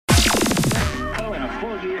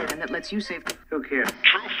here, and that lets you save. Who cares?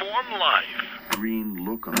 True Form Life. Green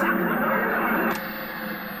look on.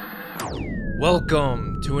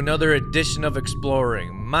 Welcome to another edition of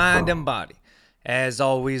Exploring Mind and Body. As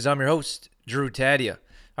always, I'm your host, Drew Tadia.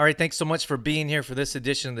 All right, thanks so much for being here for this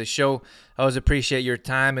edition of the show. I always appreciate your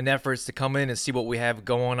time and efforts to come in and see what we have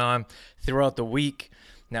going on throughout the week.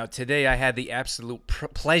 Now, today I had the absolute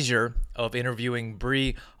pleasure of interviewing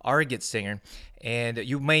Brie Argetsinger, and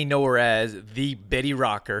you may know her as the Betty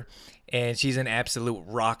Rocker, and she's an absolute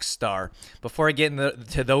rock star. Before I get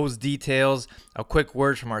into those details, a quick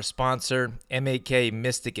word from our sponsor, MAK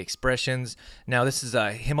Mystic Expressions. Now, this is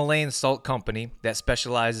a Himalayan salt company that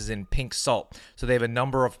specializes in pink salt. So they have a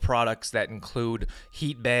number of products that include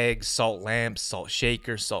heat bags, salt lamps, salt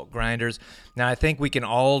shakers, salt grinders. Now, I think we can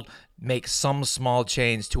all make some small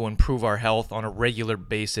change to improve our health on a regular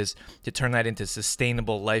basis to turn that into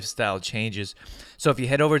sustainable lifestyle changes. So if you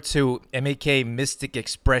head over to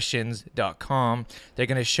makmysticexpressions.com, they're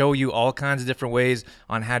going to show you all kinds of different ways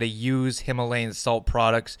on how to use Himalayan salt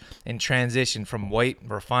products and transition from white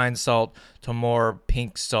refined salt to more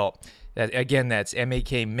pink salt. Again, that's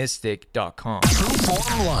makmystic.com. True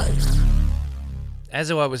Form Life. As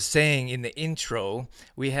I was saying in the intro,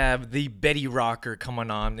 we have the Betty Rocker coming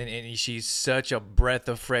on, and she's such a breath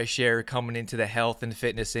of fresh air coming into the health and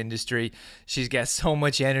fitness industry. She's got so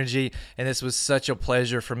much energy, and this was such a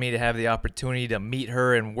pleasure for me to have the opportunity to meet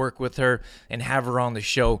her and work with her and have her on the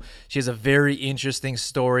show. She has a very interesting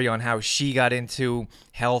story on how she got into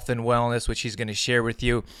health and wellness, which she's going to share with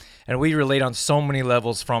you. And we relate on so many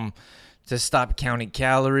levels, from to stop counting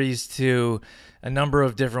calories to a number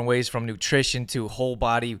of different ways, from nutrition to whole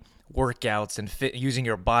body workouts and using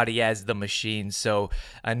your body as the machine. So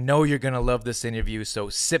I know you're going to love this interview, so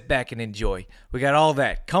sit back and enjoy. We got all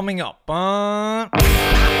that coming up.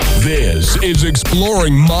 This is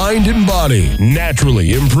Exploring Mind and Body.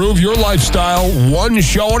 Naturally improve your lifestyle one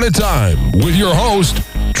show at a time with your host,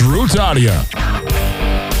 Drew Tadia.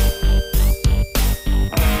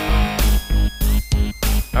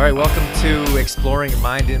 All right, welcome to Exploring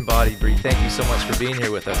Mind and Body, Brie. Thank you so much for being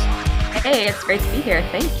here with us. Hey, it's great to be here.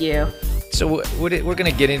 Thank you. So we're going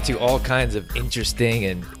to get into all kinds of interesting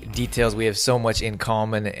and details. We have so much in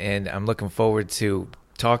common, and I'm looking forward to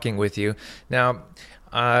talking with you. Now,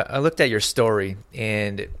 I looked at your story,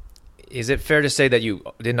 and is it fair to say that you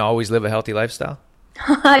didn't always live a healthy lifestyle?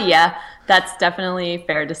 Yeah, that's definitely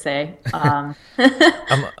fair to say. I'm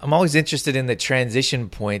always interested in the transition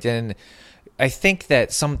point, and I think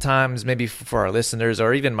that sometimes, maybe for our listeners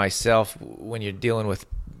or even myself, when you're dealing with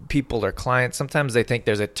people or clients, sometimes they think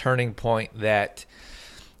there's a turning point that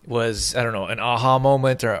was, I don't know, an aha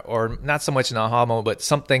moment or not so much an aha moment, but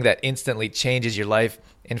something that instantly changes your life.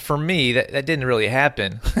 And for me, that didn't really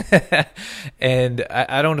happen. And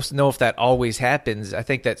I don't know if that always happens. I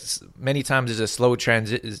think that many times there's a slow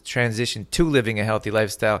transition to living a healthy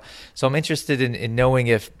lifestyle. So I'm interested in knowing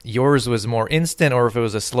if yours was more instant or if it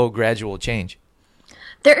was a slow, gradual change.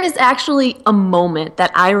 There is actually a moment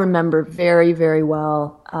that I remember very, very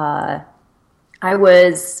well. I'll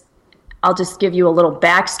just give you a little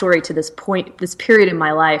backstory to this period in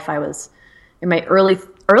my life. I was in my early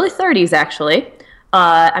 30s, actually.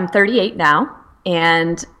 I'm 38 now,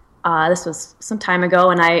 and this was some time ago,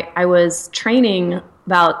 and I was training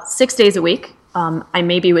about 6 days a week. I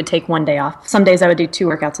maybe would take one day off. Some days I would do 2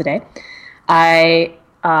 workouts a day. I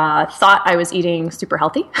thought I was eating super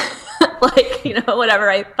healthy, whatever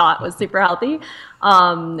I thought was super healthy.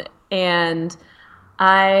 And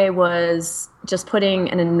I was just putting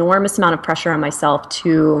an enormous amount of pressure on myself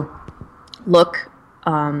to look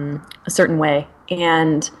a certain way.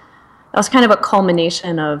 And that was kind of a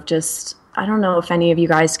culmination of just, I don't know if any of you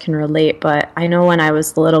guys can relate, but I know when I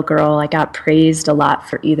was a little girl, I got praised a lot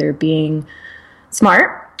for either being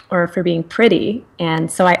smart or for being pretty.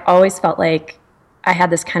 And so I always felt like I had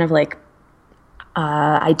this kind of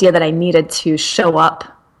idea that I needed to show up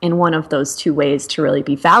in one of those two ways to really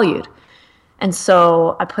be valued. And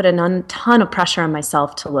so I put a ton of pressure on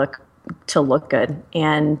myself to look good.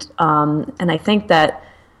 And I think that,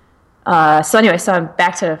 so I'm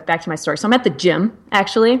back to my story. So I'm at the gym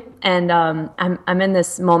actually, and I'm in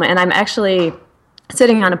this moment, and I'm actually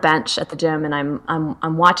sitting on a bench at the gym, and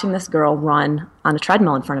I'm watching this girl run on a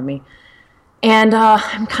treadmill in front of me, and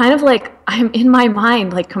I'm kind of I'm in my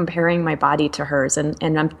mind comparing my body to hers, and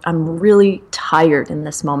I'm really tired in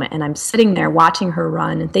this moment, and I'm sitting there watching her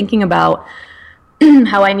run and thinking about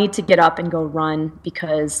how I need to get up and go run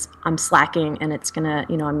because I'm slacking, and it's gonna,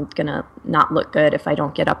 I'm gonna not look good if I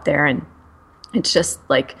don't get up there, and it's just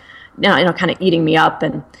kind of eating me up.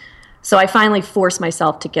 And so I finally force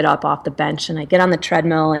myself to get up off the bench, and I get on the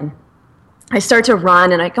treadmill, and I start to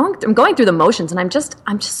run, and I'm going through the motions, and I'm just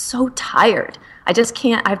so tired. I just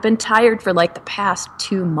can't. I've been tired for like the past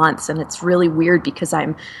 2 months, and it's really weird because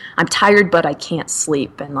I'm tired, but I can't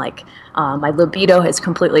sleep, and like my libido has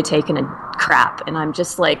completely taken a crap, and I'm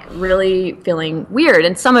just like really feeling weird.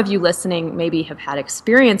 And some of you listening maybe have had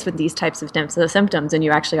experience with these types of symptoms, and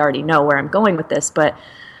you actually already know where I'm going with this. But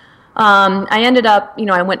I ended up,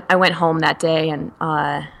 I went home that day, and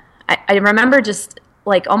I remember just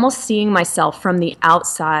like almost seeing myself from the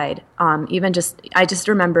outside. I just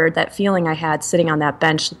remembered that feeling I had sitting on that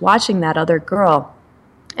bench, watching that other girl,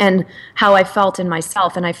 and how I felt in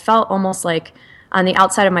myself. And I felt almost like on the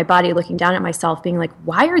outside of my body, looking down at myself, being like,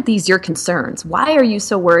 why are these your concerns? Why are you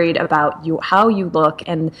so worried about how you look?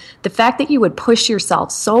 And the fact that you would push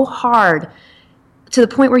yourself so hard to the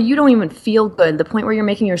point where you don't even feel good, the point where you're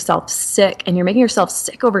making yourself sick, and you're making yourself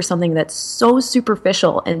sick over something that's so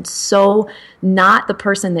superficial and so not the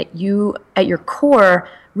person that you, at your core,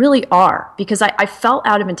 really are. Because I felt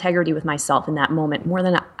out of integrity with myself in that moment, more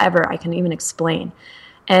than ever I can even explain.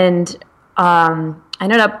 And I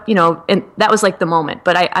ended up, and that was like the moment,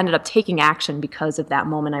 but I ended up taking action because of that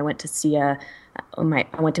moment. I went to see I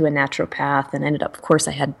went to a naturopath, and ended up, of course,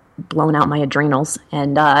 I had blown out my adrenals,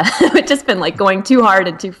 and it just been like going too hard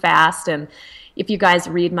and too fast. And if you guys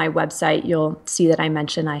read my website, you'll see that I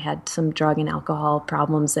mentioned I had some drug and alcohol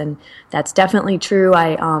problems, and that's definitely true.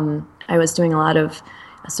 I was doing a lot of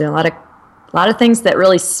things that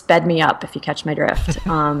really sped me up, if you catch my drift.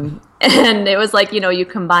 And it was like, you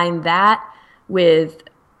combine that with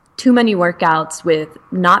too many workouts, with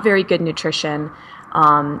not very good nutrition,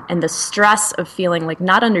 and the stress of feeling like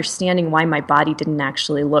not understanding why my body didn't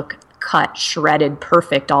actually look cut, shredded,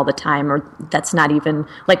 perfect all the time, or that's not even,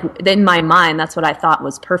 like, in my mind, that's what I thought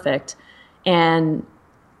was perfect. And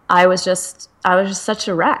I was just such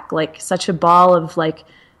a wreck, like such a ball of like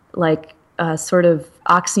sort of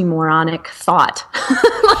oxymoronic thought,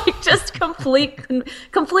 like just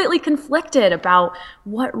completely conflicted about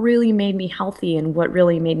what really made me healthy and what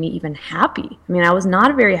really made me even happy. I mean, I was not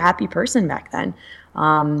a very happy person back then.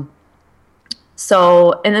 And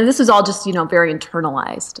then this was all just, very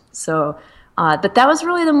internalized. So, but that was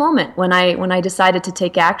really the moment when I decided to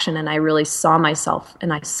take action, and I really saw myself,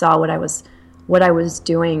 and I saw what I was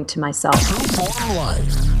doing to myself.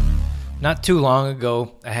 Not too long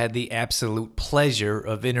ago, I had the absolute pleasure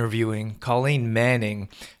of interviewing Colleen Manning,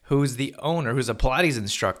 who's a Pilates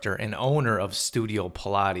instructor and owner of Studio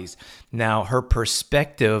Pilates. Now, her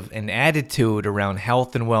perspective and attitude around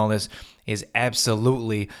health and wellness is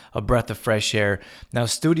absolutely a breath of fresh air. Now,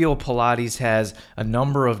 Studio Pilates has a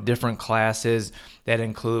number of different classes that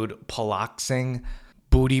include Piloxing,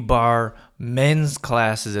 booty bar, men's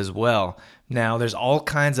classes as well. Now, there's all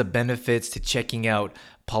kinds of benefits to checking out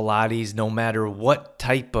Pilates, no matter what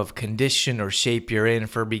type of condition or shape you're in,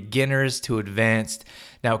 for beginners to advanced.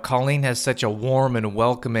 Now, Colleen has such a warm and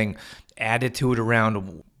welcoming attitude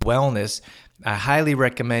around wellness. I highly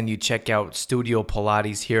recommend you check out Studio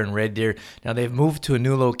Pilates here in Red Deer. Now, they've moved to a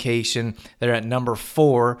new location. They're at number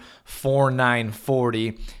 4,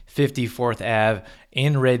 4940 54th Ave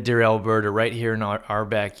in Red Deer, Alberta, right here in our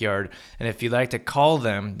backyard. And if you'd like to call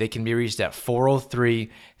them, they can be reached at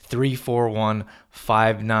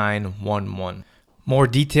 403-341-5911. More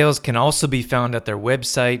details can also be found at their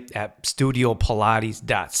website at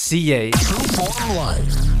studiopilates.ca.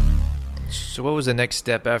 So what was the next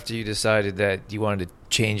step after you decided that you wanted to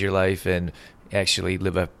change your life and actually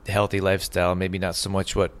live a healthy lifestyle, maybe not so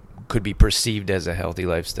much what could be perceived as a healthy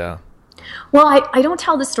lifestyle? Well, I don't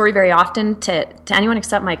tell this story very often to anyone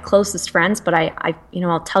except my closest friends, but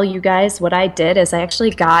I'll tell you guys what I did is I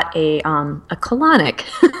actually got a colonic,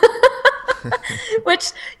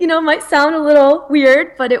 which, might sound a little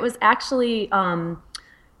weird, but it was actually, so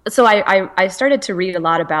I started to read a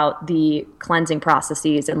lot about the cleansing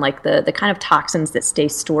processes and like the kind of toxins that stay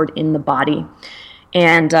stored in the body.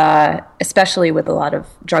 And especially with a lot of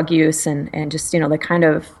drug use and just, the kind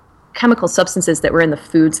of chemical substances that were in the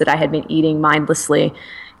foods that I had been eating mindlessly.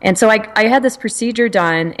 And so I had this procedure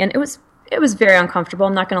done, and it was very uncomfortable,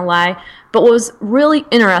 I'm not going to lie. But what was really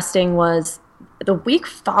interesting was the week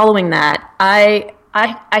following that, I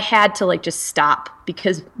had to just stop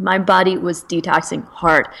because my body was detoxing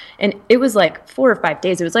hard. And it was like 4 or 5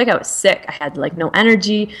 days. It was like I was sick. I had no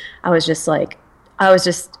energy. It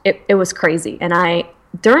was crazy. And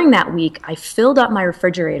during that week, I filled up my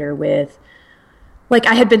refrigerator with,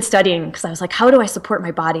 I had been studying because I was like, how do I support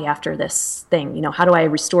my body after this thing? How do I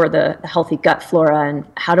restore the healthy gut flora, and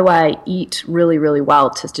how do I eat really, really well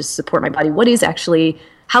to just support my body?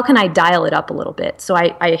 How can I dial it up a little bit? So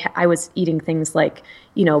I was eating things like,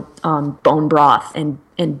 bone broth and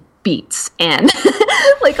beets and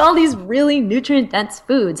like all these really nutrient dense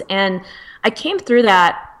foods. And I came through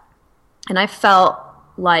that and I felt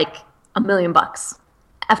like $1,000,000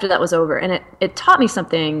 after that was over. And it taught me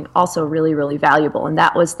something also really, really valuable. And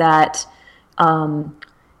that was that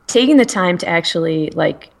taking the time to actually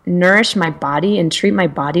like nourish my body and treat my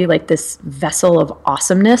body like this vessel of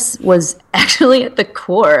awesomeness was actually at the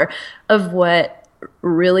core of what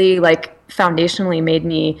really like foundationally made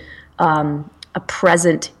me a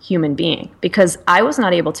present human being, because I was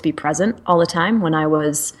not able to be present all the time when I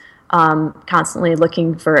was constantly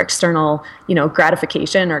looking for external,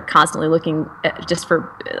 gratification, or constantly looking just for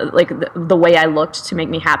like the way I looked to make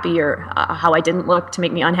me happy, or how I didn't look to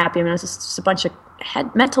make me unhappy. I mean, it was just a bunch of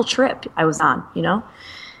mental trip I was on,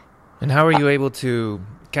 And how are you able to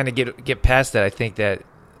kind of get past that? I think that,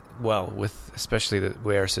 well, with especially the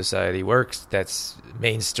way our society works, that's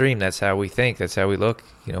mainstream. That's how we think. That's how we look.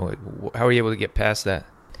 How are you able to get past that?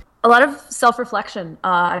 A lot of self-reflection.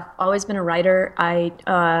 I've always been a writer.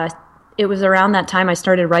 It was around that time I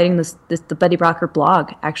started writing the Betty Brocker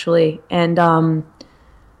blog, actually, and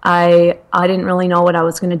I didn't really know what I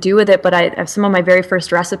was going to do with it. But some of my very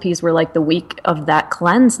first recipes were like the week of that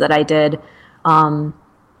cleanse that I did.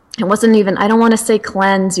 It wasn't even, I don't want to say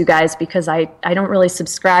cleanse, you guys, because I don't really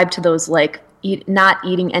subscribe to those like not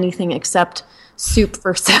eating anything except soup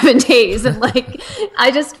for 7 days. And like,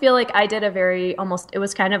 I just feel like I did it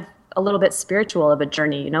was kind of a little bit spiritual of a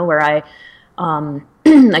journey, where I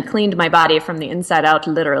I cleaned my body from the inside out,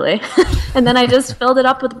 literally. And then I just filled it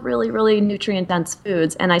up with really, really nutrient-dense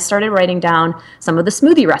foods. And I started writing down some of the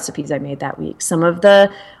smoothie recipes I made that week, some of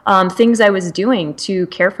the things I was doing to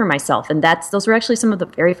care for myself. And those were actually some of the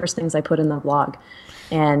very first things I put in the blog.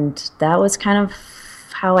 And that was kind of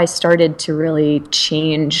how I started to really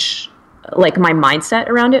change like my mindset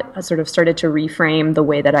around it. I sort of started to reframe the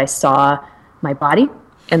way that I saw my body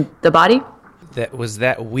and the body. That was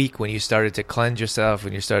that week when you started to cleanse yourself,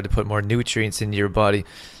 when you started to put more nutrients into your body.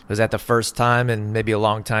 Was that the first time in maybe a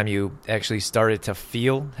long time you actually started to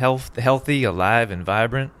feel healthy, alive, and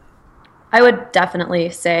vibrant? I would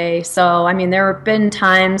definitely say so. I mean, there have been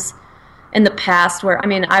times in the past where,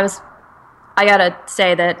 I gotta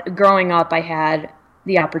say that growing up, I had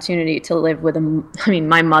the opportunity to live with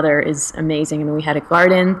my mother is amazing. We had a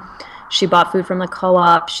garden. She bought food from the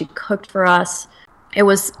co-op. She cooked for us. It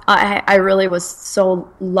was, I really was so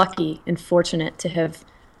lucky and fortunate to have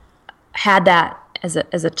had that as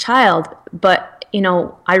a child. But,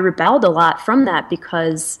 I rebelled a lot from that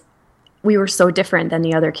because we were so different than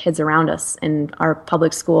the other kids around us in our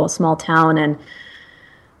public school, small town. And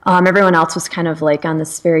everyone else was kind of like on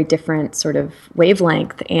this very different sort of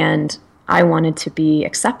wavelength. And I wanted to be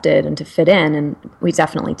accepted and to fit in, and we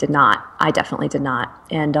definitely did not. I definitely did not,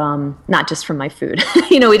 and not just from my food.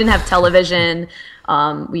 We didn't have television.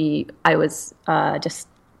 I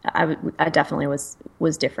definitely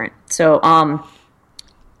was different. So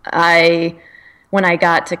when I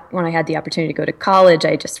had the opportunity to go to college,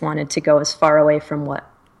 I just wanted to go as far away from what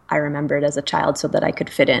I remembered as a child so that I could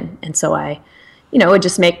fit in, and so I would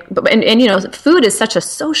just make, and food is such a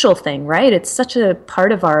social thing, right? It's such a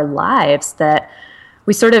part of our lives that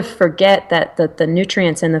we sort of forget that the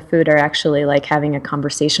nutrients in the food are actually like having a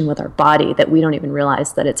conversation with our body that we don't even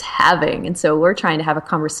realize that it's having. And so we're trying to have a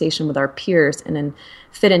conversation with our peers and then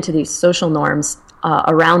fit into these social norms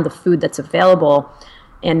around the food that's available,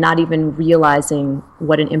 and not even realizing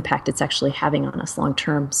what an impact it's actually having on us long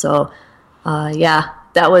term. So,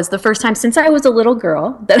 that was the first time since I was a little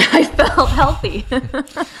girl that I felt healthy.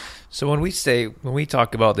 So when we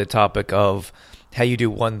talk about the topic of how you do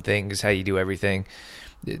one thing is how you do everything,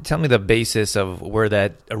 tell me the basis of where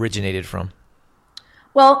that originated from.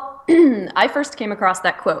 Well, I first came across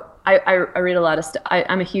that quote. I read a lot of stuff.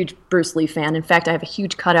 I'm a huge Bruce Lee fan. In fact, I have a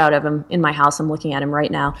huge cutout of him in my house. I'm looking at him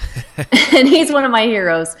right now. And he's one of my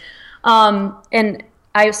heroes. And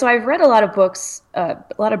I've read a lot of books, a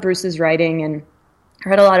lot of Bruce's writing, and I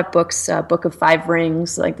read a lot of books, Book of Five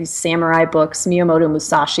Rings, like these samurai books, Miyamoto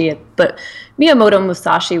Musashi. But Miyamoto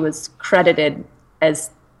Musashi was credited as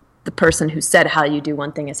the person who said how you do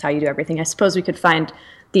one thing is how you do everything. I suppose we could find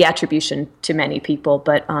the attribution to many people,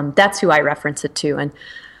 but that's who I reference it to. And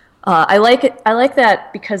I like it. I like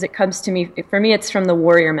that because it comes to me, for me, it's from the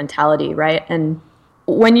warrior mentality, right? And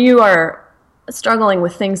when you are struggling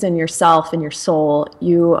with things in yourself and your soul,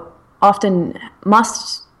 you often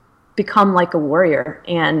must become like a warrior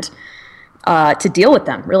and to deal with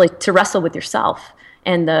them, really to wrestle with yourself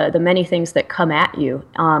and the many things that come at you.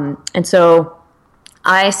 And so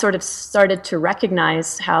I sort of started to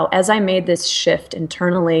recognize how, as I made this shift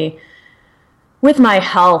internally with my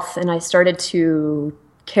health and I started to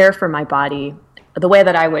care for my body, the way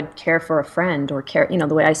that I would care for a friend or care,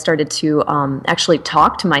 the way I started to actually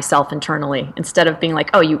talk to myself internally instead of being like,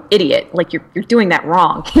 oh, you idiot, like you're doing that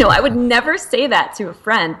wrong. I would never say that to a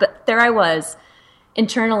friend, but there I was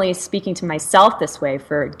internally speaking to myself this way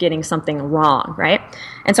for getting something wrong, right?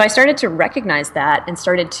 And so I started to recognize that and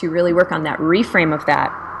started to really work on that reframe of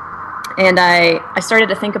that. And I started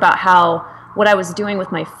to think about how what I was doing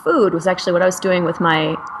with my food was actually what I was doing with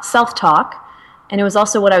my self-talk. And it was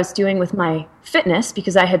also what I was doing with my fitness,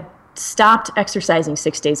 because I had stopped exercising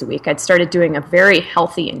 6 days a week. I'd started doing a very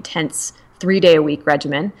healthy, intense 3-day-a-week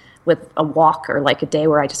regimen with a walk or like a day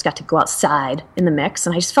where I just got to go outside in the mix.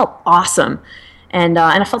 And I just felt awesome. And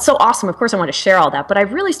I felt so awesome. Of course, I wanted to share all that. But I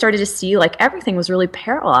really started to see like everything was really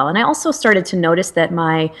parallel. And I also started to notice that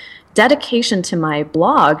my dedication to my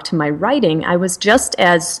blog, to my writing, I was just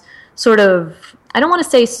as sort of, I don't want to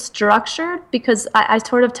say structured, because I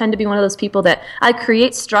sort of tend to be one of those people that I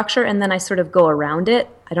create structure and then I sort of go around it.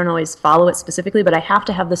 I don't always follow it specifically, but I have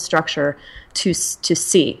to have the structure to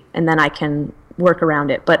see, and then I can work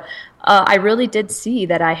around it. But I really did see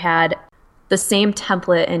that I had the same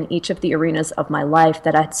template in each of the arenas of my life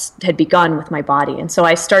that I had begun with my body. And so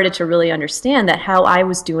I started to really understand that how I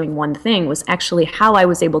was doing one thing was actually how I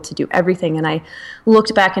was able to do everything. And I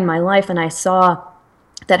looked back in my life and I saw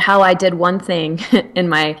that how I did one thing in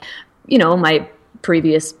my, my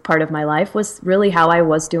previous part of my life was really how I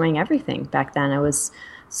was doing everything back then. I was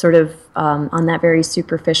sort of on that very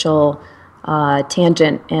superficial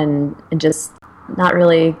tangent and just not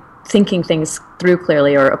really thinking things through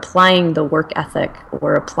clearly or applying the work ethic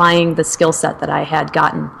or applying the skill set that I had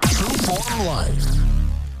gotten. Trueform Life.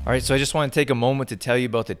 All right, so I just want to take a moment to tell you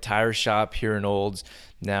about the tire shop here in Olds.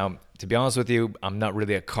 Now, to be honest with you, I'm not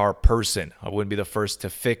really a car person. I wouldn't be the first to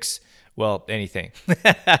fix, anything.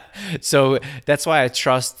 So that's why I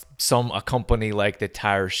trust a company like the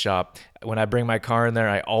tire shop. When I bring my car in there,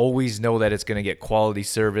 I always know that it's going to get quality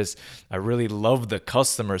service. I really love the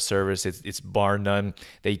customer service. It's bar none.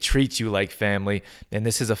 They treat you like family. And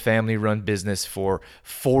this is a family-run business for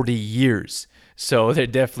 40 years. So they're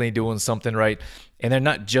definitely doing something right. And they're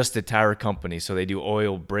not just a tire company. So they do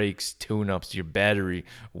oil, brakes, tune-ups, your battery,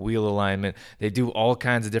 wheel alignment. They do all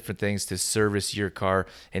kinds of different things to service your car.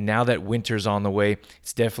 And now that winter's on the way,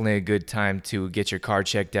 it's definitely a good time to get your car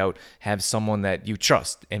checked out, have someone that you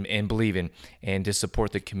trust and believe in, and to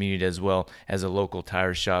support the community as well as a local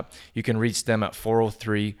tire shop. You can reach them at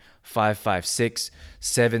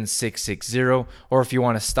 403-556-7660, or if you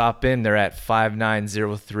want to stop in, they're at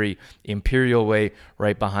 5903 Imperial Way,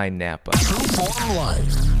 right behind Napa. Trueform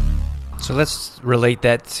Life. So let's relate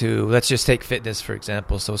that to, let's just take fitness, for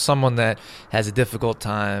example. So someone that has a difficult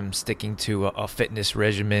time sticking to a fitness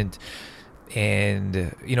regimen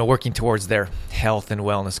and, working towards their health and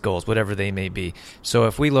wellness goals, whatever they may be. So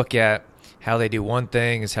if we look at how they do one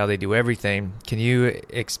thing is how they do everything, can you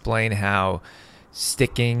explain how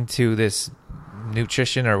sticking to this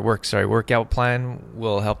nutrition or workout plan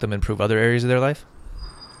will help them improve other areas of their life?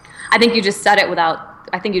 I think you just said it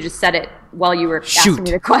while you were asking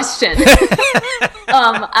me the question.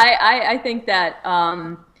 I think that,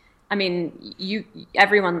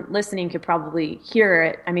 everyone listening could probably hear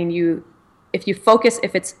it. I mean, if you're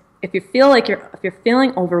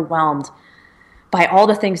feeling overwhelmed by all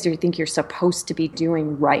the things you think you're supposed to be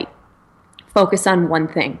doing right, focus on one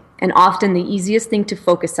thing. And often the easiest thing to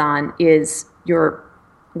focus on is your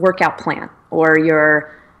workout plan or the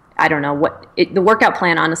workout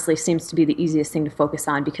plan honestly seems to be the easiest thing to focus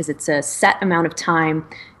on because it's a set amount of time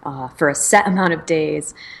for a set amount of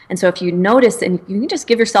days. And so if you notice, and you can just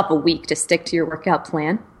give yourself a week to stick to your workout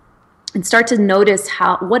plan and start to notice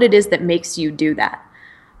what it is that makes you do that,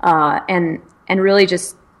 and really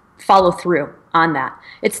just follow through on that.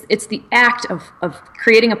 It's the act of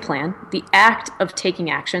creating a plan, the act of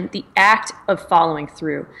taking action, the act of following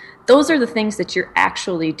through. Those are the things that you're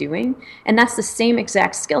actually doing, and that's the same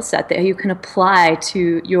exact skill set that you can apply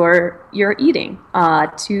to your eating,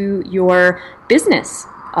 to your business,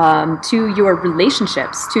 to your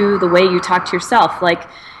relationships, to the way you talk to yourself. Like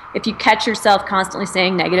if you catch yourself constantly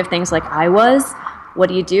saying negative things like I was, what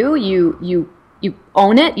do? You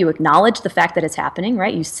own it, you acknowledge the fact that it's happening,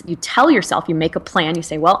 right? You tell yourself, you make a plan, you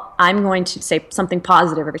say, well, I'm going to say something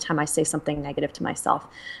positive every time I say something negative to myself.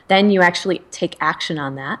 Then you actually take action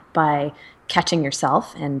on that by catching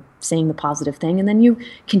yourself and saying the positive thing, and then you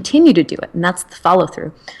continue to do it, and that's the follow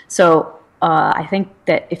through. So I think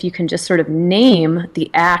that if you can just sort of name the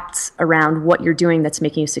acts around what you're doing that's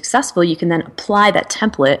making you successful, you can then apply that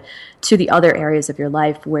template to the other areas of your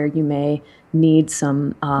life where you may need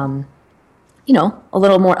some a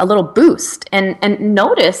little boost, and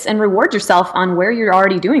notice and reward yourself on where you're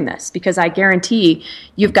already doing this, because I guarantee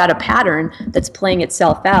you've got a pattern that's playing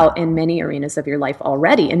itself out in many arenas of your life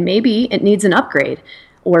already, and maybe it needs an upgrade,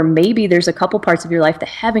 or maybe there's a couple parts of your life that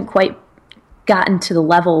haven't quite gotten to the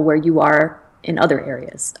level where you are in other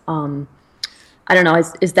areas. I don't know.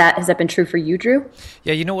 Has that been true for you, Drew?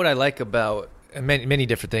 Yeah, you know what I like about many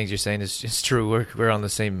different things you're saying is true. We're on the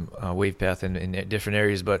same wave path in different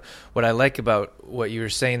areas. But what I like about what you were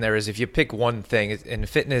saying there is if you pick one thing, and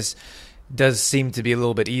fitness does seem to be a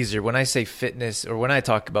little bit easier. When I say fitness, or when I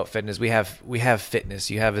talk about fitness, we have fitness.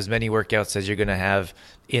 You have as many workouts as you're going to have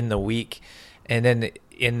in the week. And then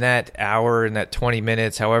in that hour, in that 20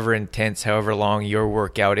 minutes, however intense, however long your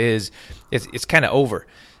workout is, it's kind of over.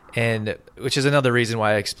 And which is another reason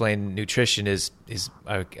why I explain nutrition is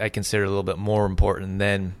I consider it a little bit more important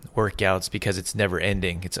than workouts, because it's never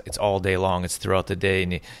ending. It's all day long. It's throughout the day,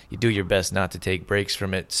 and you do your best not to take breaks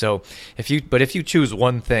from it. So if you choose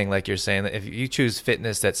one thing, like you're saying, if you choose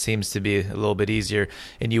fitness, that seems to be a little bit easier,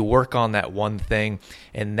 and you work on that one thing,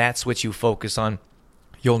 and that's what you focus on,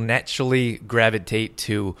 you'll naturally gravitate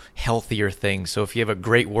to healthier things. So if you have a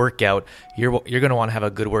great workout, you're going to want to have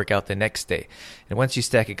a good workout the next day. And once you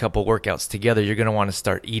stack a couple workouts together, you're going to want to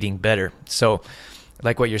start eating better. So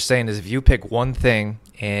like what you're saying is if you pick one thing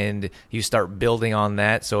and you start building on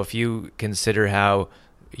that. So if you consider how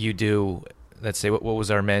you do, let's say, what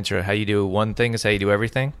was our mantra? How you do one thing is how you do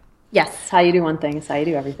everything. Yes, how you do one thing is how you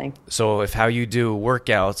do everything. So if how you do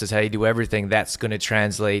workouts is how you do everything, that's going to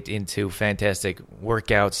translate into fantastic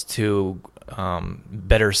workouts, to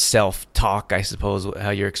better self-talk, I suppose,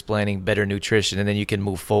 how you're explaining better nutrition, and then you can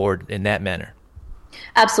move forward in that manner.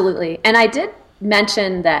 Absolutely. And I did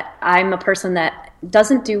mention that I'm a person that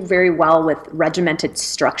doesn't do very well with regimented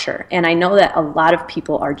structure. And I know that a lot of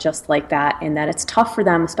people are just like that, and that it's tough for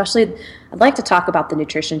them, especially I'd like to talk about the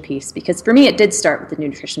nutrition piece, because for me, it did start with the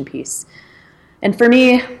nutrition piece. And for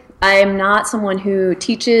me, I'm not someone who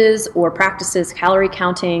teaches or practices calorie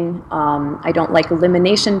counting. I don't like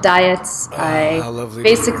elimination diets. I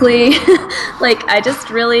basically, I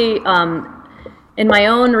just really, in my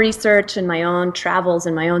own research and my own travels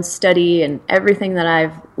and my own study and everything that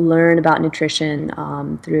I've learned about nutrition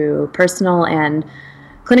through personal and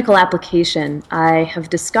clinical application, I have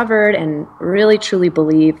discovered and really truly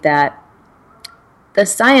believe that the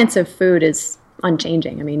science of food is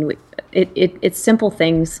unchanging. I mean, it's simple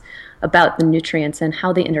things about the nutrients and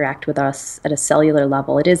how they interact with us at a cellular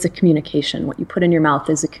level. It is a communication. What you put in your mouth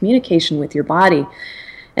is a communication with your body.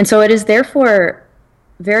 And so it is therefore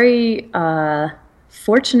very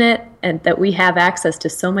fortunate and that we have access to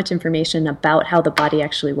so much information about how the body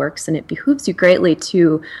actually works, and it behooves you greatly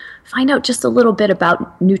to find out just a little bit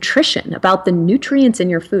about nutrition, about the nutrients in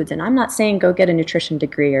your foods. And I'm not saying go get a nutrition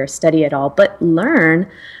degree or study it all, but learn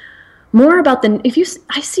more about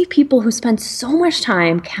I see people who spend so much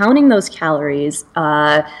time counting those calories,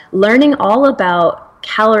 learning all about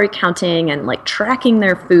calorie counting and tracking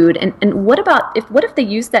their food. And what if they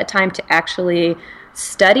use that time to actually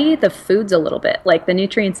study the foods a little bit, like the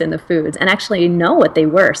nutrients in the foods, and actually know what they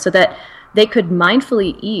were, so that they could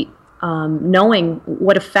mindfully eat, knowing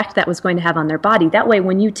what effect that was going to have on their body. That way,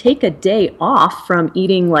 when you take a day off from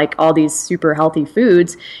eating all these super healthy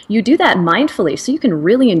foods, you do that mindfully so you can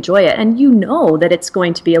really enjoy it. And you know that it's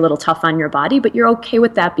going to be a little tough on your body, but you're okay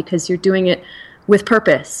with that because you're doing it with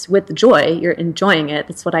purpose, with joy. You're enjoying it.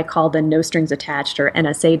 That's what I call the no strings attached, or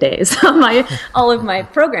NSA days, all of my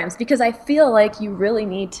programs, because I feel like you really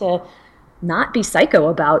need to not be psycho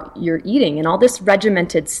about your eating. And all this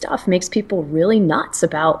regimented stuff makes people really nuts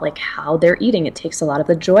about how they're eating. It takes a lot of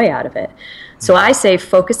the joy out of it. So I say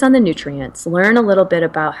focus on the nutrients, learn a little bit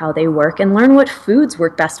about how they work, and learn what foods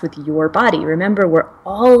work best with your body. Remember, we're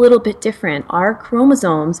all a little bit different. Our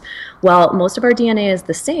chromosomes, while most of our DNA is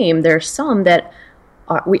the same, there are some that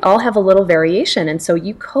we all have a little variation, and so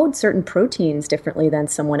you code certain proteins differently than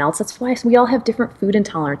someone else. That's why we all have different food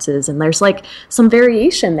intolerances, and there's some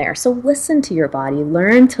variation there. So listen to your body,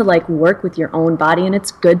 learn to work with your own body, and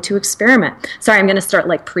it's good to experiment. Sorry, I'm going to start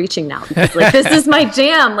preaching now, because this is my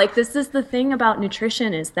jam. This is the thing about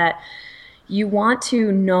nutrition, is that you want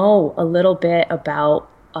to know a little bit about,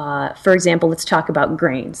 for example, let's talk about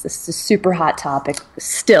grains. This is a super hot topic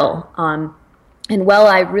still. And while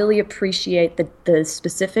I really appreciate the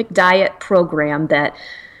specific diet program that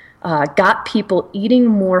got people eating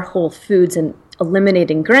more whole foods and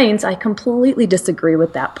eliminating grains, I completely disagree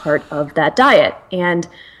with that part of that diet. And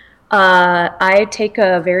I take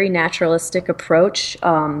a very naturalistic approach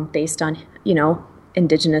based on,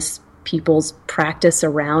 indigenous people's practice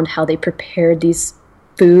around how they prepared these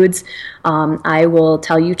foods. I will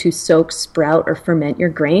tell you to soak, sprout, or ferment your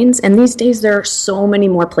grains. And these days there are so many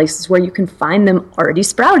more places where you can find them already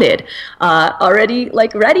sprouted, already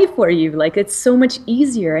like ready for you. Like it's so much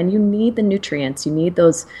easier, and you need the nutrients. You need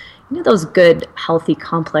those good, healthy,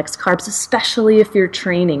 complex carbs, especially if you're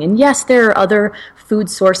training. And yes, there are other food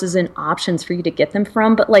sources and options for you to get them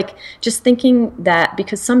from, but like just thinking that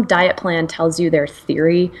because some diet plan tells you their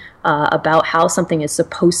theory about how something is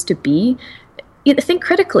supposed to be, think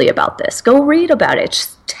critically about this. Go read about it.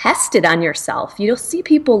 Just test it on yourself. You'll see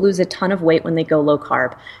people lose a ton of weight when they go low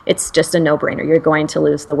carb. It's just a no-brainer. You're going to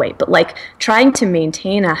lose the weight. But like trying to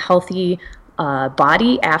maintain a healthy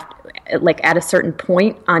body after, like at a certain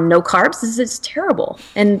point on no carbs is terrible.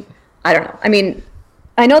 And I don't know. I mean,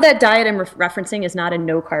 I know that diet I'm referencing is not a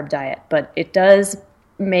no carb diet, but it does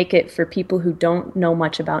make it for people who don't know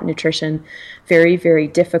much about nutrition very, very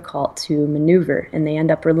difficult to maneuver, and they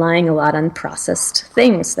end up relying a lot on processed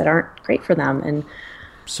things that aren't great for them. And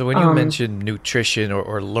so when you mention nutrition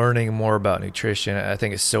or learning more about nutrition, I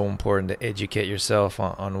think it's so important to educate yourself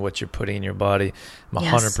on what you're putting in your body. I'm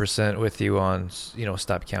 100% with you on,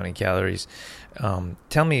 stop counting calories.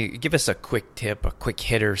 Tell me, give us a quick tip, a quick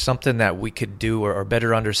hitter, something that we could do or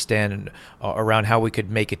better understand around how we could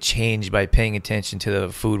make a change by paying attention to the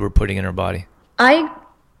food we're putting in our body. I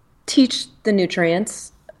teach the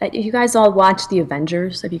nutrients. You guys all watch The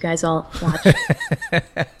Avengers? Have you guys all watched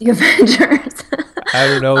The Avengers? I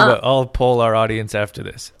don't know, but I'll poll our audience after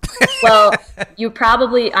this. Well,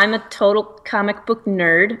 I'm a total comic book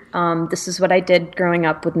nerd. This is what I did growing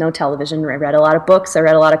up with no television. I read a lot of books. I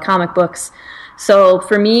read a lot of comic books. So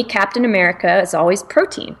for me, Captain America is always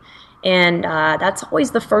protein. And that's always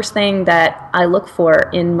the first thing that I look for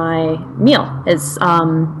in my meal is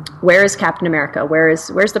where is Captain America? Where's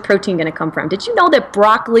the protein going to come from? Did you know that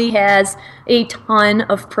broccoli has a ton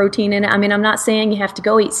of protein in it? I mean, I'm not saying you have to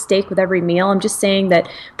go eat steak with every meal. I'm just saying that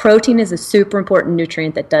protein is a super important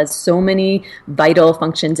nutrient that does so many vital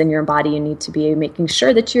functions in your body. You need to be making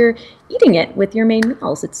sure that you're eating it with your main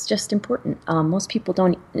meals. It's just important. Most people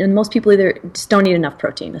either just don't eat enough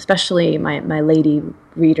protein, especially my lady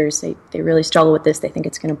readers. They really struggle with this. They think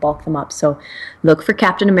it's going to bulk them up. So look for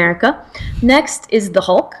Captain America. Next is the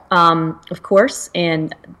Hulk, of course.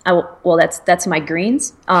 And that's my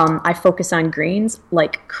greens. I focus on greens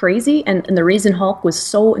like crazy. And the reason Hulk was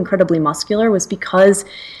so incredibly muscular was because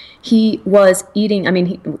he was eating,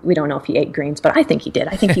 we don't know if he ate greens, but I think he did.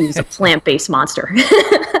 I think he was a plant-based monster.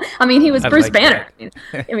 I mean, he was Bruce Banner.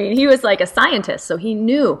 He was like a scientist. So he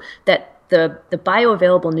knew that the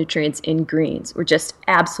bioavailable nutrients in greens were just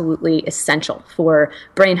absolutely essential for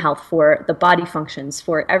brain health, for the body functions,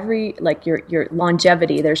 for your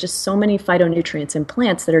longevity. There's just so many phytonutrients in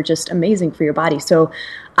plants that are just amazing for your body. So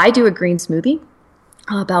I do a green smoothie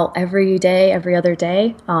about every other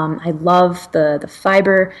day. I love the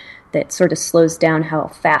fiber that sort of slows down how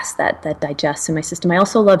fast that digests in my system. I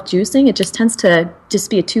also love juicing. It just tends to just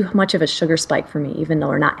be too much of a sugar spike for me, even though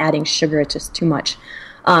we're not adding sugar, it's just too much.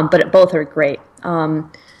 But both are great. And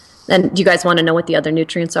do you guys want to know what the other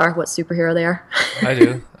nutrients are? What superhero they are? I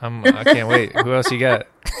do. I can't wait. Who else you got?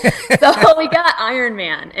 So we got Iron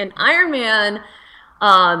Man. And Iron Man,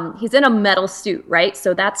 he's in a metal suit, right?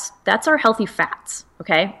 So that's our healthy fats,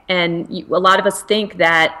 okay? And a lot of us think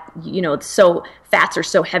that, so fats are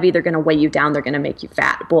so heavy, they're going to weigh you down, they're going to make you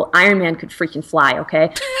fat. Well, Iron Man could freaking fly,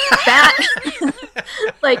 okay? Fat,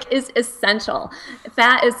 is essential.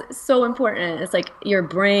 Fat is so important. It's like your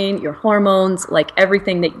brain, your hormones, like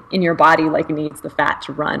everything that in your body, needs the fat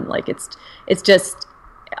to run. It's just,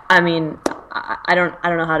 I don't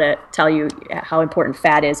know how to tell you how important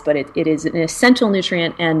fat is, but it is an essential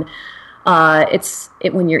nutrient, and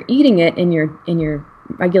when you're eating it in your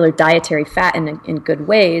regular dietary fat in good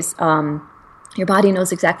ways, your body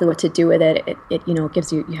knows exactly what to do with it. It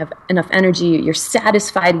gives you have enough energy. You're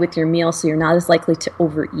satisfied with your meal, so you're not as likely to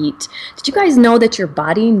overeat. Did you guys know that your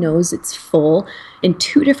body knows it's full in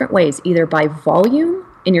two different ways, either by volume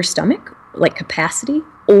in your stomach, like capacity,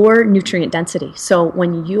 or nutrient density? So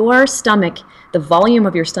when your stomach, the volume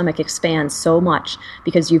of your stomach expands so much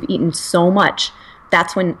because you've eaten so much,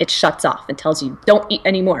 that's when it shuts off and tells you don't eat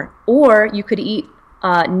anymore. Or you could eat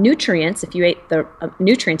nutrients. If you ate the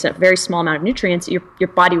nutrients, a very small amount of nutrients, your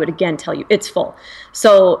body would again tell you it's full.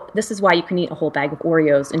 So this is why you can eat a whole bag of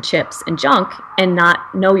Oreos and chips and junk and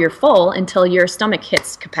not know you're full until your stomach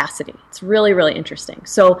hits capacity. It's really, really interesting.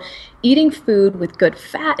 So eating food with good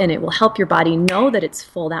fat in it will help your body know that it's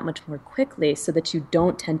full that much more quickly so that you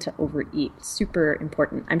don't tend to overeat. Super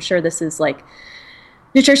important. I'm sure this is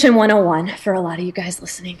Nutrition 101 for a lot of you guys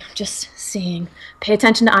listening. Just seeing, pay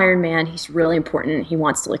attention to Iron Man. He's really important. He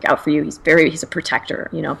wants to look out for you. He's a protector,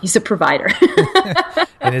 he's a provider.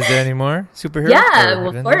 And is there any more superheroes? Yeah,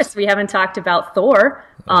 well, of course. We haven't talked about Thor.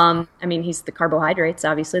 He's the carbohydrates,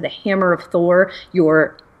 obviously, the hammer of Thor.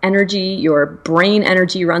 Your energy, your brain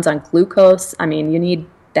energy runs on glucose. You need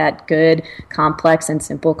that good, complex, and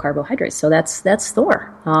simple carbohydrates. So that's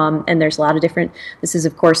Thor. And there's a lot of different, this is,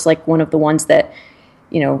 of course, like one of the ones that,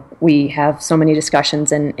 we have so many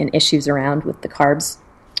discussions and issues around with the carbs.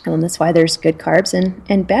 That's why there's good carbs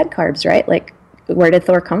and bad carbs, right? Like, where did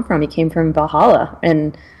Thor come from? He came from Valhalla.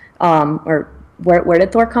 And, where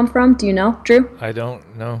did Thor come from? Do you know, Drew? I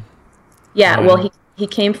don't know. Yeah, well, he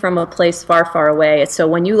came from a place far, far away. So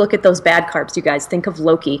when you look at those bad carbs, you guys think of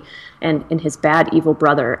Loki and his bad, evil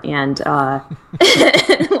brother, and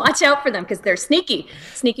watch out for them because they're sneaky.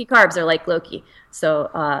 Sneaky carbs are like Loki.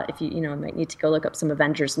 So if you might need to go look up some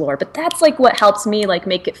Avengers lore. But that's like what helps me like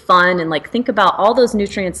make it fun and like think about all those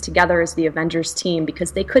nutrients together as the Avengers team,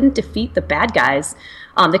 because they couldn't defeat the bad guys.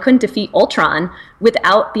 They couldn't defeat Ultron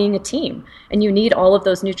without being a team. And you need all of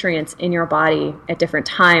those nutrients in your body at different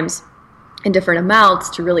times in different amounts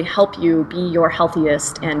to really help you be your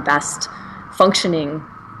healthiest and best functioning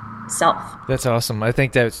self. That's awesome. I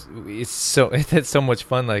think that's so much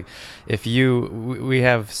fun. Like, we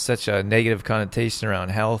have such a negative connotation around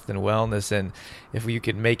health and wellness, and if you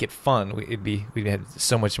could make it fun, we'd have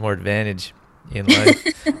so much more advantage in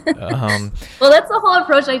life. Well, that's the whole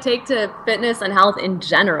approach I take to fitness and health in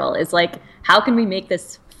general, is like, how can we make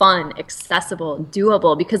this fun, accessible,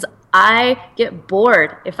 doable? Because I get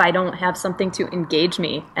bored if I don't have something to engage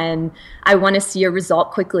me, and I want to see a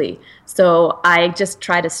result quickly. So I just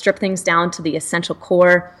try to strip things down to the essential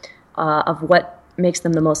core of what makes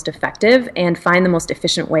them the most effective and find the most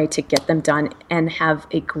efficient way to get them done and have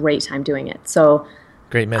a great time doing it. So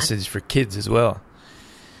great message for kids as well.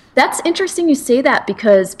 That's interesting you say that,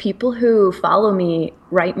 because people who follow me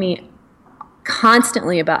write me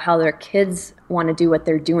constantly about how their kids want to do what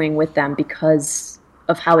they're doing with them because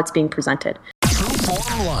of how it's being presented. True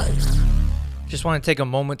Form Life. Just want to take a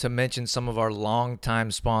moment to mention some of our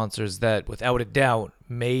longtime sponsors that, without a doubt,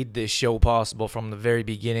 made this show possible from the very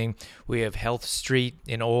beginning. We have Health Street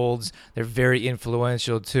in Olds. They're very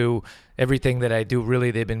influential to everything that I do.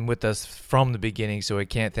 Really, they've been with us from the beginning, so I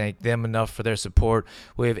can't thank them enough for their support.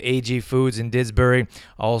 We have AG Foods in Didsbury,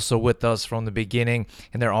 also with us from the beginning,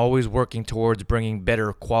 and they're always working towards bringing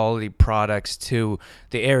better quality products to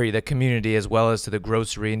the area, the community, as well as to the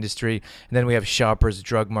grocery industry. And then we have Shoppers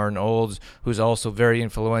Drug Mart in Olds, who's also very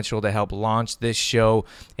influential to help launch this show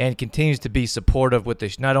and continues to be supportive with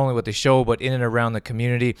not only with the show, but in and around the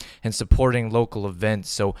community and supporting local events.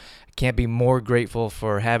 So I can't be more grateful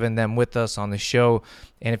for having them with us on the show.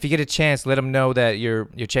 And if you get a chance, let them know that you're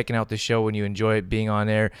checking out the show and you enjoy it being on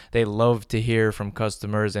air. They love to hear from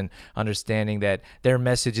customers and understanding that their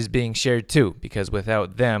message is being shared too, because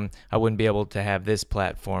without them, I wouldn't be able to have this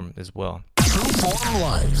platform as well. True Form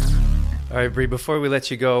Life. All right, Bree, before we let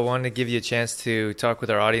you go, I wanted to give you a chance to talk with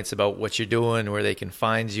our audience about what you're doing, where they can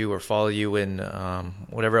find you or follow you, and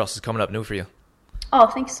whatever else is coming up new for you. Oh,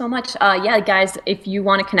 thanks so much. Yeah, guys, if you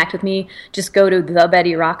want to connect with me, just go to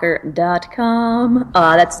thebettyrocker.com.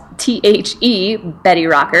 That's THE, Betty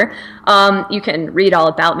Rocker. You can read all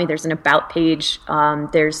about me. There's an About page.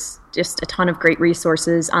 There's just a ton of great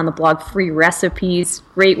resources on the blog, free recipes,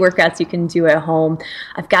 great workouts you can do at home.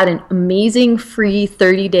 I've got an amazing free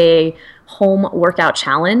 30-day home workout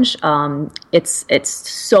challenge. It's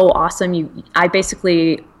so awesome.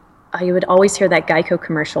 I would always hear that Geico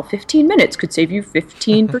commercial, 15 minutes could save you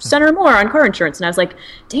 15% or more on car insurance. And I was like,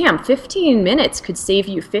 damn, 15 minutes could save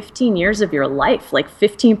you 15 years of your life, like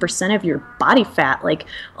 15% of your body fat, like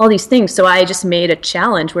all these things. So I just made a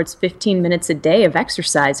challenge where it's 15 minutes a day of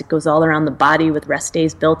exercise. It goes all around the body with rest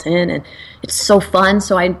days built in, and it's so fun.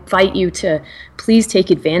 So I invite you to please take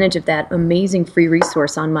advantage of that amazing free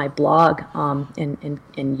resource on my blog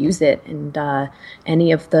and use it. And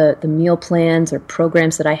any of the meal plans or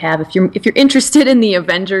programs that I have, if you're interested in the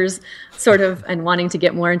Avengers sort of and wanting to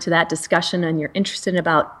get more into that discussion, and you're interested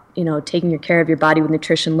about taking care of your body with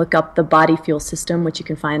nutrition, look up the Body Fuel System, which you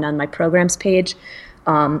can find on my programs page.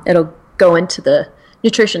 It'll go into the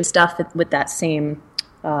nutrition stuff with that same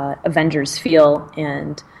Avengers feel,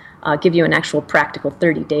 and give you an actual practical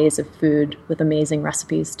 30 days of food with amazing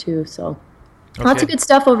recipes too. So lots of good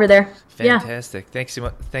stuff over there. Fantastic. Yeah.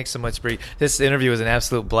 Thanks so much, Bree. This interview was an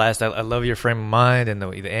absolute blast. I love your frame of mind and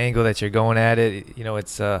the angle that you're going at it.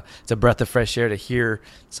 It's a breath of fresh air to hear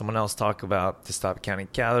someone else talk about to stop counting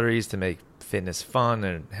calories, to make fitness fun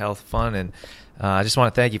and health fun. And I just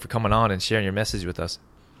want to thank you for coming on and sharing your message with us.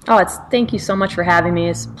 Thank you so much for having me.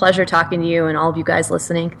 It's a pleasure talking to you and all of you guys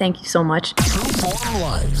listening. Thank you so much. Trueform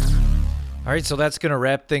Life. All right, so that's going to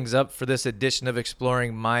wrap things up for this edition of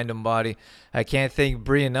Exploring Mind and Body. I can't thank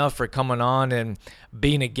Bree enough for coming on and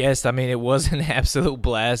being a guest. I mean, it was an absolute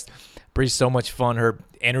blast. Bree's so much fun. Her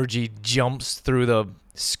energy jumps through the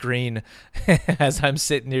screen as I'm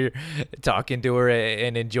sitting here talking to her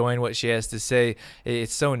and enjoying what she has to say.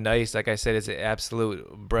 It's so nice. Like I said, it's an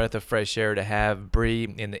absolute breath of fresh air to have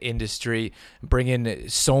Bree in the industry, bringing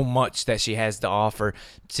so much that she has to offer.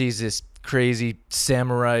 She's this crazy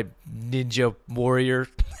samurai ninja warrior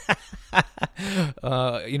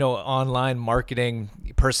online marketing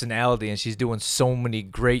personality, and she's doing so many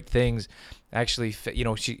great things. Actually,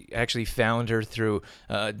 she actually found her through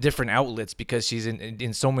different outlets because she's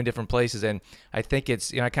in so many different places, and I think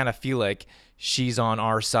it's, I kind of feel like she's on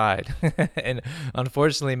our side. And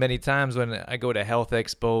unfortunately, many times when I go to health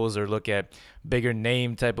expos or look at bigger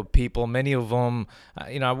name type of people, many of them,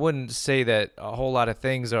 I wouldn't say that a whole lot of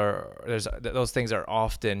things those things are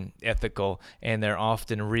often ethical and they're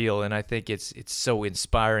often real. And I think it's so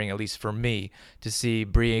inspiring, at least for me, to see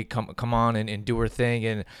Bree come on and do her thing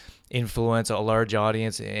and influence a large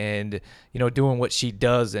audience and doing what she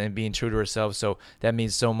does and being true to herself. So that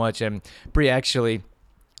means so much. And Bree actually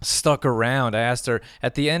stuck around. I asked her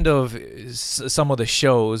at the end of some of the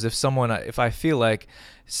shows if I feel like,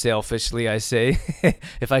 selfishly I say,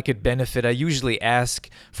 if I could benefit, I usually ask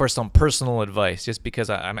for some personal advice just because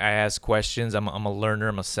I ask questions. I'm a learner.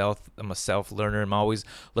 I'm a self learner. I'm always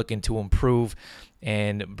looking to improve.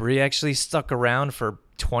 And Bree actually stuck around for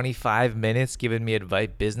 25 minutes giving me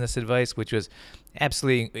business advice, which was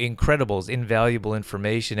absolutely incredible. It's invaluable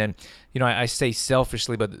information. And I say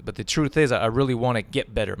selfishly, but the truth is I really want to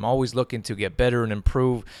get better. I'm always looking to get better and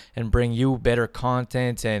improve and bring you better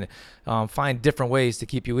content and find different ways to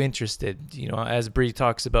keep you interested. As Bree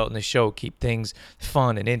talks about in the show, keep things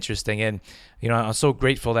fun and interesting. And I'm so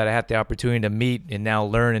grateful that I had the opportunity to meet and now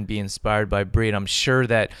learn and be inspired by Bree. And I'm sure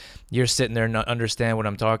that you're sitting there and understand what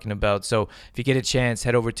I'm talking about. So if you get a chance,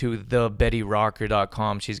 head over to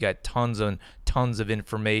thebettyrocker.com. She's got tons of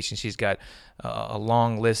information. She's got a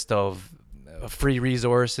long list of free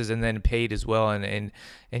resources and then paid as well, and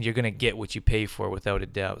you're going to get what you pay for without a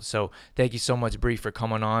doubt. So thank you so much, Bree, for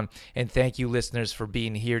coming on, and thank you, listeners, for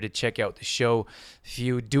being here to check out the show. If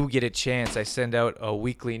you do get a chance, I send out a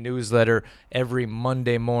weekly newsletter every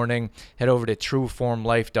Monday morning. Head over to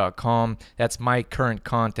trueformlife.com. That's my current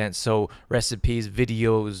content, so recipes,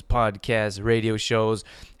 videos, podcasts, radio shows,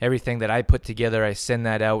 everything that I put together, I send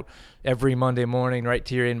that out every Monday morning right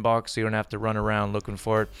to your inbox, so you don't have to run around looking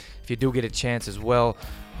for it. If you do get a chance as well,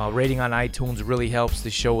 rating on iTunes really helps the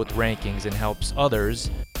show with rankings and helps others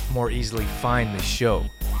more easily find the show.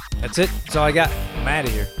 That's it. That's all I got. I'm out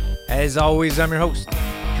of here. As always, I'm your host,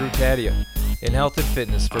 Drew Tadia, in health and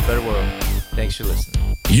fitness for a better world. Thanks for listening.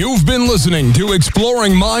 You've been listening to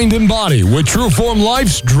Exploring Mind and Body with Trueform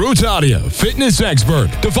Life's Drew Tadia, fitness expert.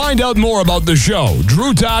 To find out more about the show,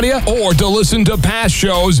 Drew Tadia, or to listen to past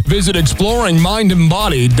shows, visit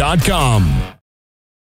exploringmindandbody.com.